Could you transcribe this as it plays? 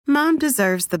Mom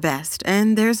deserves the best,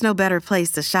 and there's no better place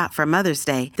to shop for Mother's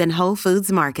Day than Whole Foods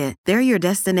Market. They're your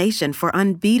destination for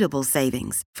unbeatable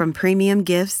savings, from premium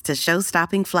gifts to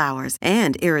show-stopping flowers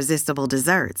and irresistible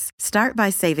desserts. Start by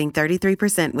saving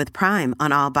 33% with Prime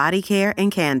on all body care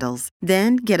and candles.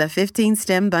 Then get a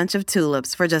 15-stem bunch of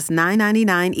tulips for just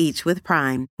 $9.99 each with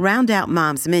Prime. Round out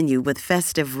Mom's menu with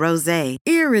festive rosé,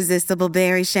 irresistible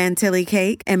berry chantilly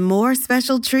cake, and more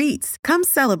special treats. Come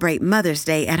celebrate Mother's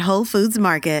Day at Whole Foods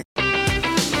Market.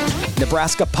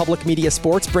 Nebraska Public Media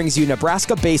Sports brings you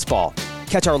Nebraska Baseball.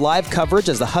 Catch our live coverage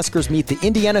as the Huskers meet the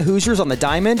Indiana Hoosiers on the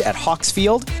Diamond at Hawks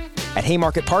Field at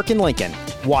Haymarket Park in Lincoln.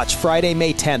 Watch Friday,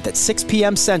 May 10th at 6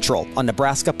 p.m. Central on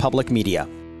Nebraska Public Media.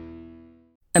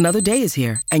 Another day is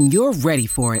here, and you're ready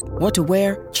for it. What to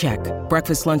wear? Check.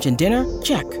 Breakfast, lunch, and dinner?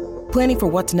 Check. Planning for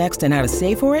what's next and how to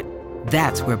save for it?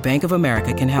 That's where Bank of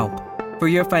America can help. For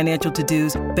your financial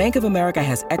to-dos, Bank of America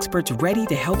has experts ready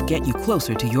to help get you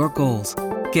closer to your goals.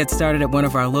 Get started at one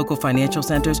of our local financial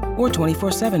centers or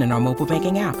 24/7 in our mobile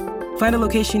banking app. Find a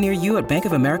location near you at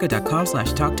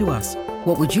bankofamerica.com/talktous.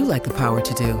 What would you like the power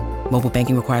to do? Mobile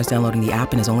banking requires downloading the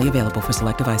app and is only available for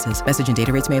select devices. Message and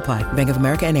data rates may apply. Bank of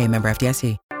America N.A., member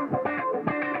FDIC.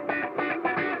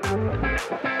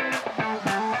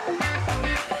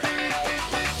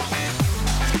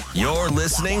 You're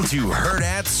listening to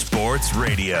Hurrdat Sports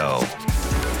Radio.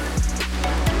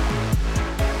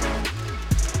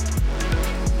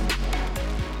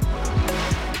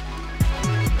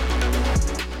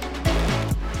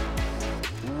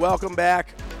 Welcome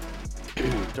back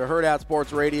to Hurrdat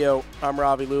Sports Radio. I'm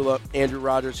Ravi Lula. Andrew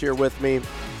Rogers here with me.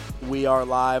 We are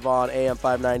live on AM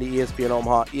 590, ESPN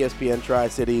Omaha, ESPN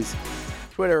Tri-Cities,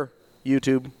 Twitter,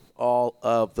 YouTube, all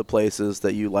of the places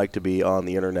that you like to be on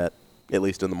the internet, at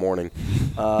least in the morning.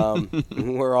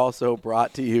 We're also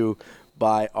brought to you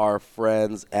by our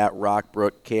friends at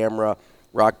Rockbrook Camera.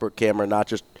 Rockbrook Camera, not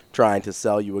just trying to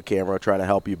sell you a camera, trying to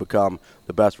help you become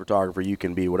the best photographer you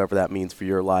can be, whatever that means for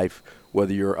your life,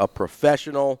 whether you're a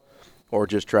professional or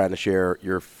just trying to share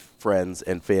your friends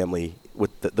and family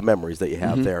with the memories that you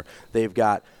have there. They've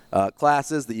got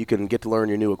classes that you can get to learn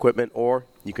your new equipment, or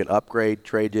you can upgrade,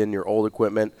 trade in your old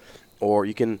equipment, or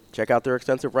you can check out their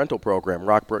extensive rental program,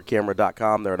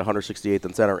 rockbrookcamera.com. They're at 168th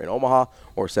and Center in Omaha,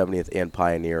 or 70th and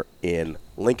Pioneer in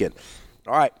Lincoln.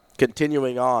 All right,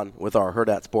 continuing on with our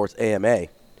Hurrdat Sports AMA.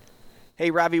 Hey,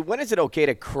 Ravi, when is it okay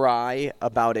to cry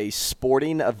about a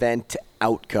sporting event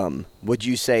outcome? Would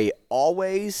you say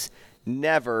always,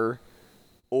 never,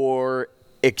 or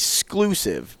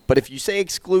exclusive? But if you say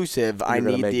exclusive, I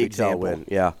need the example. Win.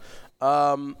 Yeah.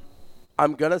 I'm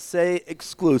going to say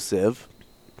exclusive,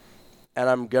 and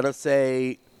I'm going to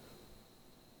say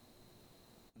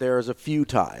there's a few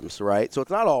times, right? So it's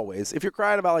not always. If you're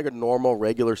crying about like a normal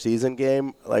regular season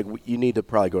game, like you need to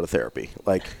probably go to therapy,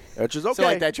 like, which is okay. So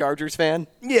like that Chargers fan?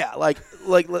 Yeah, like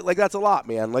that's a lot,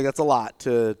 man. Like that's a lot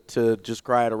to just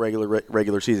cry at a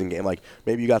regular season game. Like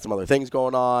maybe you got some other things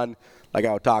going on. Like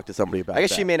I would talk to somebody about. I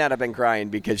guess she may not have been crying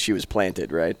because she was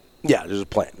planted, right? Yeah, there's a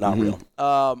plant, not real.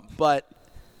 But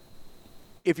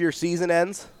if your season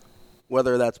ends,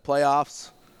 whether that's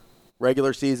playoffs,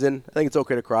 regular season, I think it's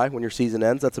okay to cry when your season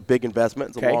ends. That's a big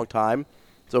investment. It's a long time.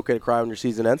 It's okay to cry when your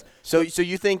season ends. So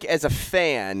you think as a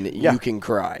fan you can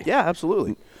cry? Yeah,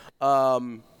 absolutely.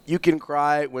 You can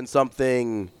cry when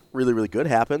something really, really good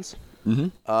happens.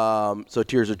 So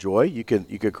tears of joy, you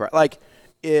could cry. Like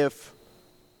if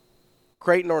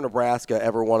Creighton or Nebraska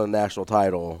ever won a national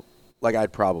title, like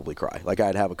I'd probably cry. Like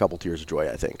I'd have a couple tears of joy,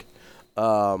 I think.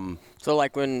 So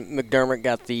like when McDermott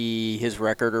got his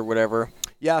record or whatever.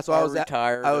 Yeah, so I was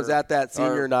at that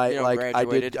senior night.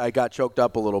 I got choked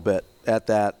up a little bit at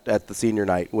the senior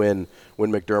night when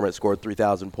McDermott scored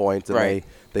 3,000 points and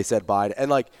they said bye.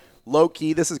 And like low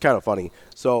key, this is kind of funny.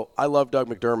 So I love Doug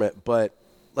McDermott, but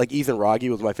like Ethan Wragge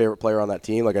was my favorite player on that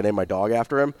team. Like I named my dog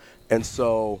after him, and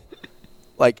so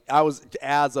like I was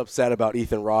as upset about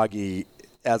Ethan Wragge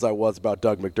as I was about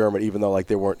Doug McDermott, even though like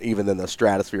they weren't even in the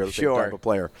stratosphere of the same type of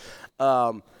player.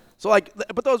 So like,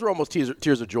 but those were almost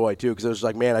tears of joy too, because it was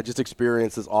like, man, I just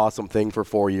experienced this awesome thing for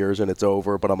 4 years and it's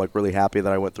over, but I'm like really happy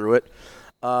that I went through it.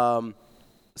 So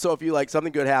if you like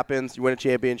something good happens, you win a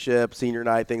championship, senior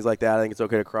night, things like that, I think it's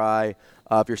okay to cry.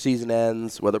 If your season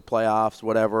ends, whether playoffs,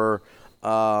 whatever,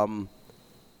 those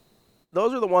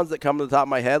are the ones that come to the top of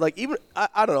my head. Like even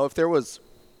I don't know if there was,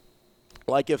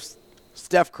 like if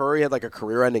Steph Curry had like a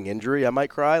career-ending injury, I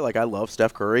might cry. Like I love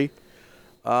Steph Curry.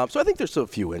 So I think there's a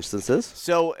few instances.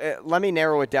 So let me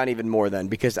narrow it down even more then,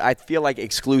 because I feel like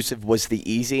exclusive was the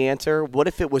easy answer. What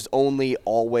if it was only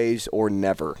always or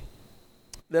never?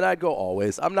 Then I'd go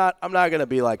always. I'm not going to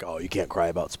be like, oh, you can't cry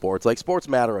about sports. Like, sports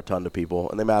matter a ton to people,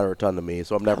 and they matter a ton to me,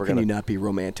 so I'm never going to. How can you not be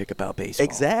romantic about baseball?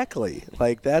 Exactly.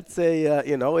 Like, that's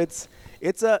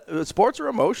sports are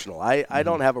emotional. I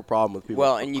don't have a problem with people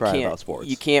crying about sports.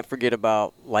 You can't forget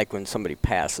about, like, when somebody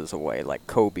passes away, like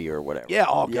Kobe or whatever. Yeah,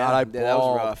 oh, God, that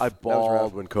was rough. I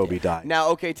bawled when Kobe died. Now,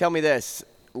 okay, tell me this.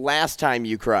 Last time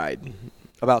you cried.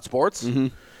 About sports? Mm-hmm.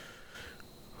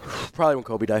 Probably when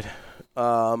Kobe died.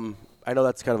 I know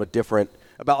that's kind of a different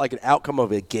 – about like an outcome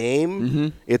of a game. Mm-hmm.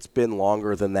 It's been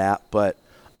longer than that, but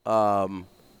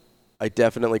I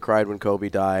definitely cried when Kobe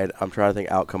died. I'm trying to think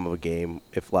outcome of a game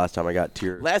if last time I got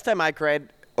tears. Last time I cried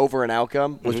over an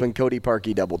outcome was when Cody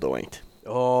Parkey double-doinked.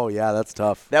 Oh, yeah, that's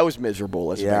tough. That was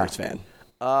miserable as a Bears fan.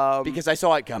 Because I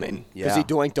saw it coming. Because he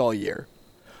doinked all year.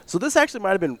 So this actually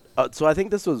might have been so I think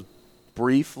this was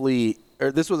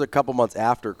this was a couple months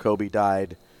after Kobe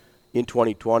died in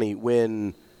 2020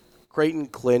 when Creighton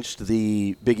clinched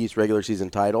the Big East regular season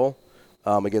title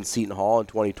against Seton Hall in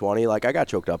 2020. Like, I got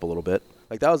choked up a little bit.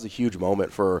 Like, that was a huge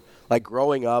moment for, like,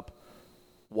 growing up,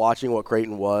 watching what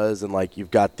Creighton was, and, like, you've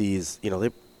got these,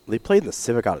 they played in the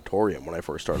Civic Auditorium when I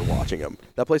first started watching them.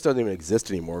 That place doesn't even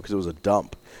exist anymore because it was a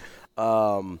dump.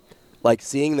 Like,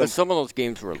 seeing them. But some of those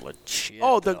games were legit.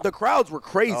 Oh, the crowds were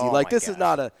crazy. Oh, like, this is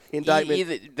not an indictment.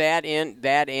 Either that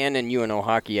and UNO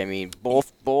hockey. I mean,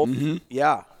 both. Mm-hmm.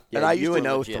 Yeah. And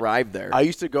UNO thrived there. I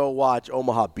used to go watch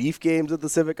Omaha Beef games at the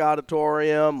Civic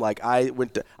Auditorium. Like, I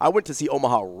went to see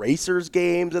Omaha Racers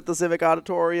games at the Civic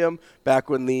Auditorium back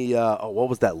when the what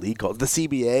was that league called? The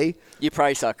CBA. You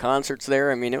probably saw concerts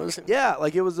there. I mean, it was. Yeah,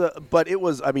 like it was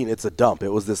it's a dump. It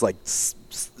was this like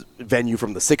venue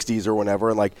from the '60s or whenever,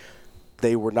 and like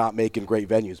they were not making great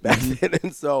venues back then.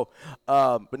 And so,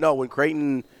 but no, when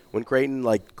Creighton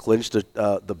like clinched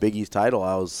the Big East title,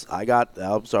 I was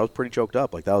pretty choked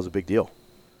up. Like, that was a big deal.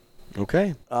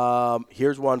 Okay.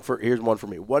 Here's one for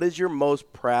me. What is your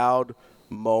most proud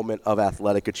moment of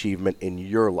athletic achievement in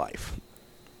your life?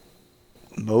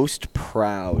 Most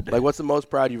proud. Like, what's the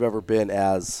most proud you've ever been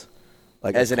as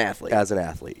an athlete? As an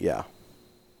athlete, yeah.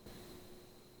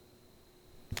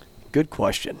 Good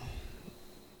question.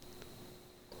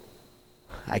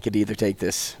 I could either take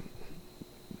this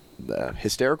the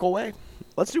hysterical way.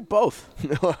 Let's do both.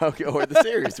 Okay, or the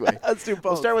serious way. Let's do both.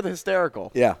 We'll start with the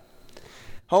hysterical. Yeah.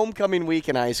 Homecoming week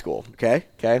in high school.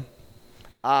 Okay.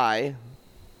 I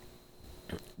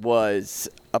was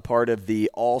a part of the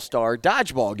all-star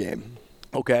dodgeball game.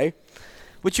 Okay.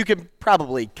 Which you can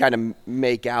probably kind of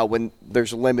make out when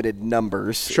there's limited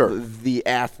numbers. Sure. The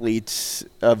athletes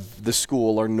of the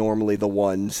school are normally the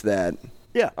ones that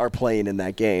are playing in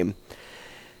that game.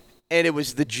 And it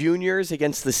was the juniors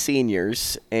against the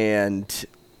seniors, and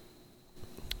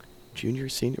senior?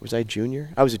 Was I junior?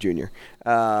 I was a junior.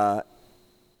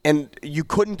 And you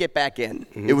couldn't get back in.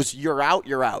 Mm-hmm. It was you're out.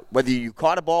 Whether you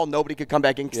caught a ball, nobody could come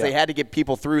back in because they had to get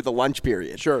people through the lunch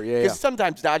period. Sure, yeah. Because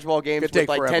sometimes dodgeball games with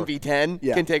like forever.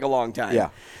 10v10 can take a long time.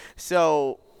 Yeah.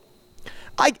 So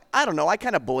I don't know. I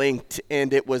kind of blinked,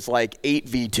 and it was like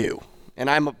 8v2, and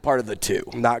I'm a part of the 2.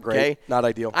 Not great. Okay? Not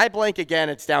ideal. I blink again.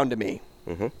 It's down to me.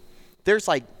 Mm-hmm. There's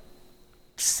like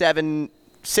 7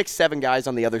 guys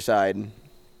on the other side,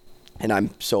 and I'm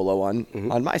solo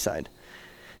on my side.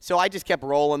 So I just kept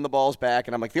rolling the balls back,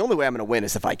 and I'm like, the only way I'm going to win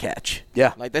is if I catch.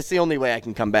 Yeah. Like, that's the only way I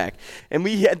can come back. And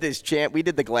we had this chant. We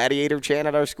did the gladiator chant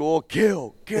at our school,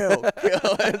 kill, kill,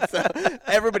 kill. And so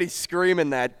everybody's screaming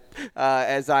that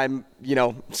as I'm,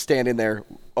 standing there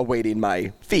awaiting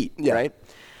my feet, right?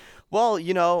 Well,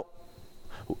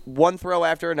 one throw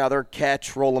after another,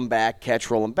 catch, roll them back,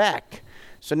 catch, roll them back.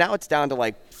 So now it's down to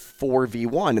like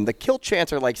 4v1, and the kill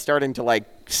chants are like starting to like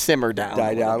simmer down.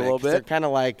 Die down a little bit. They're kind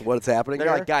of like, what's happening They're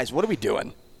there? like, guys, what are we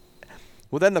doing?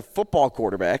 Well, then the football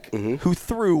quarterback who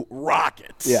threw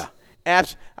rockets. Yeah.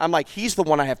 I'm like, he's the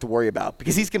one I have to worry about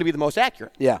because he's going to be the most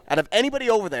accurate. Yeah. Out of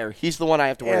anybody over there, he's the one I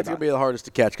have to worry about. It's going to be the hardest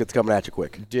to catch because it's coming at you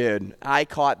quick. Dude, I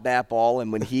caught that ball,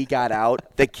 and when he got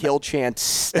out, the kill chant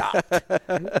stopped.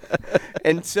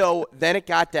 And so then it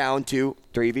got down to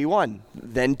 3v1,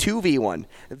 then 2v1,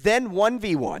 then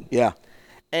 1v1. Yeah.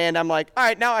 And I'm like, all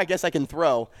right, now I guess I can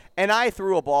throw. And I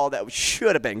threw a ball that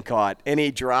should have been caught, and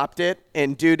he dropped it.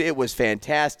 And, dude, it was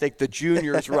fantastic. The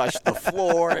juniors rushed the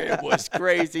floor. It was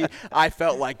crazy. I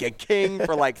felt like a king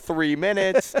for like 3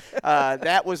 minutes.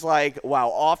 That was like, wow,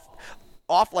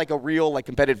 off like a real like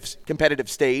competitive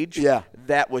stage. Yeah.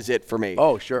 That was it for me.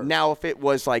 Oh, sure. Now, if it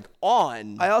was like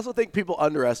on. I also think people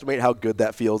underestimate how good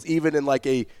that feels, even in like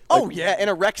a. In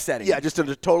a rec setting. Yeah, just in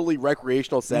a totally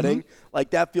recreational setting.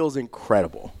 Like, that feels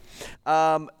incredible.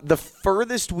 The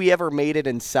furthest we ever made it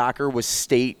in soccer was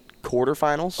state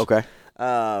quarterfinals. Okay.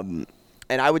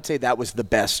 And I would say that was the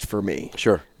best for me.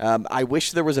 Sure. I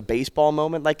wish there was a baseball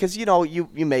moment, like, because, you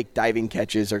make diving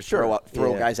catches or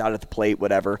throw guys out at the plate,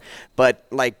 whatever. But,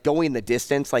 like, going the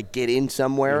distance, like, get in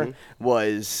somewhere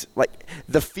was, like,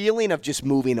 the feeling of just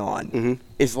moving on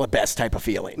is the best type of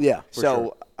feeling. Yeah,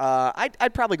 so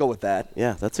I'd probably go with that.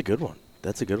 Yeah, that's a good one.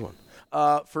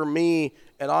 For me,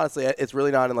 and honestly, it's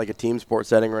really not in, like, a team sport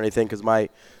setting or anything, because my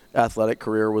athletic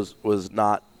career was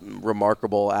not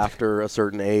remarkable after a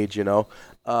certain age, like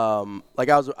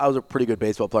I was a pretty good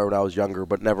baseball player when I was younger,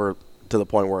 but never to the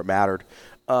point where it mattered.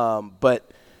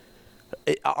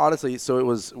 Honestly, so it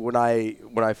was when I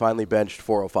finally benched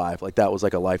 405. Like, that was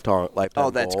like a lifetime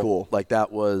Oh, that's goal. cool. Like,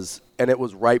 that was, and it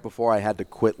was right before I had to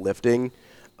quit lifting.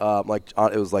 It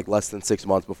was like less than 6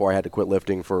 months before I had to quit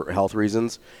lifting for health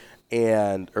reasons,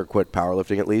 or quit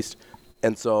powerlifting at least.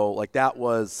 And so, like, that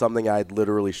was something I'd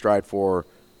literally strived for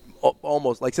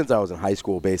almost, like, since I was in high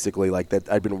school, basically. Like,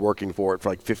 that I'd been working for it for,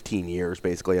 like, 15 years,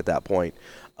 basically, at that point.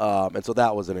 And so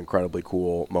that was an incredibly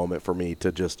cool moment for me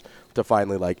to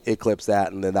finally, like, eclipse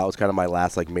that. And then that was kind of my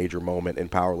last, like, major moment in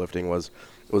powerlifting was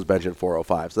benching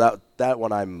 405. So that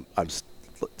one I'm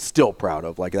still proud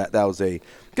of. Like, that was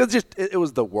because it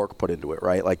was the work put into it,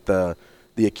 right? Like, the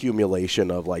accumulation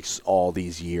of, like, all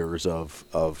these years of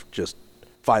just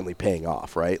finally paying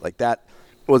off, right? Like, that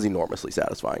was enormously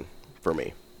satisfying for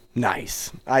me.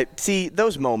 Nice. I see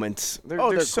those moments.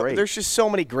 There's just so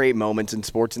many great moments in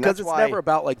sports, and because it's never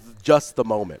about, like, just the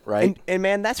moment, right? And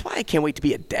man, that's why I can't wait to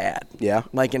be a dad. Yeah.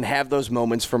 Like, and have those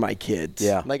moments for my kids.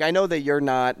 Yeah. Like, I know that you're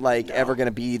not, like, ever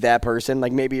gonna be that person.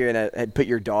 Like, maybe you're gonna put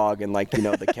your dog in, like, the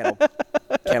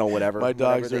kennel whatever. My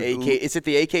dogs are is it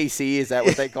the AKC? Is that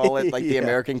what they call it? Like the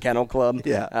American Kennel Club.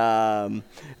 Yeah.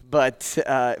 But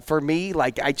for me,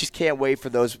 like, I just can't wait for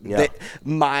those. Yeah.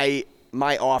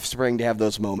 My offspring to have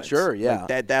those moments. Sure, yeah.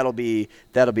 Like, that'll be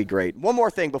great. One more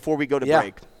thing before we go to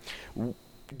break.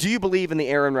 Do you believe in the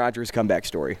Aaron Rodgers comeback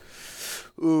story?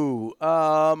 Ooh,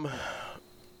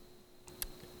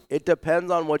 it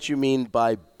depends on what you mean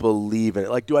by believe in it.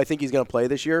 Like, do I think he's going to play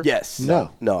this year? Yes.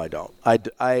 No, I don't.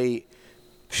 I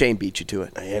Shane beat you to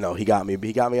it. He got me.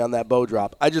 He got me on that bow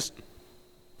drop. I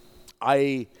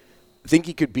think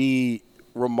he could be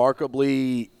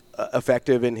remarkably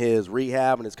effective in his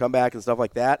rehab and his comeback and stuff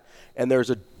like that. And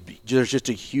there's just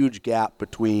a huge gap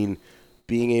between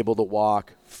being able to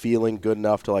walk, feeling good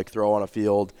enough to, like, throw on a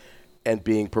field, and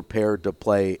being prepared to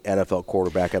play NFL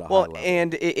quarterback at a high level. Well,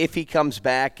 and if he comes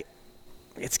back,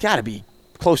 it's got to be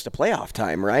close to playoff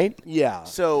time, right? Yeah.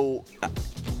 So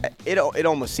it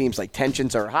almost seems like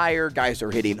tensions are higher, guys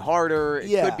are hitting harder. It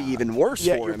could be even worse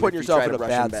for him. You're putting yourself in a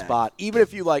bad spot. Even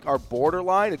if you, like, are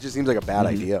borderline, it just seems like a bad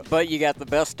idea. But you got the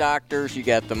best doctors, you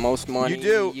got the most money.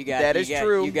 You do. That is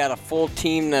true. You got a full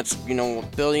team that's,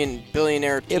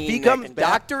 billionaire team. If he comes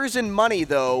doctors and money,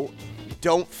 though,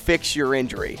 don't fix your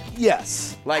injury.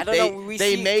 Yes. Like, they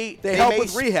help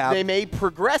with rehab. They may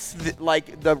progress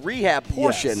the rehab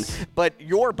portion, but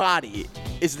your body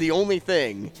is the only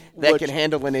thing that can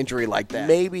handle an injury like that.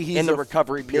 Maybe he's in the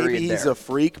recovery period. Maybe he's a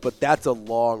freak, but that's a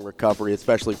long recovery,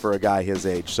 especially for a guy his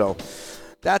age. So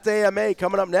that's AMA.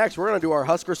 Coming up next, we're going to do our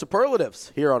Husker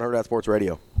superlatives here on Herd at Sports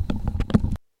Radio.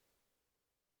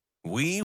 We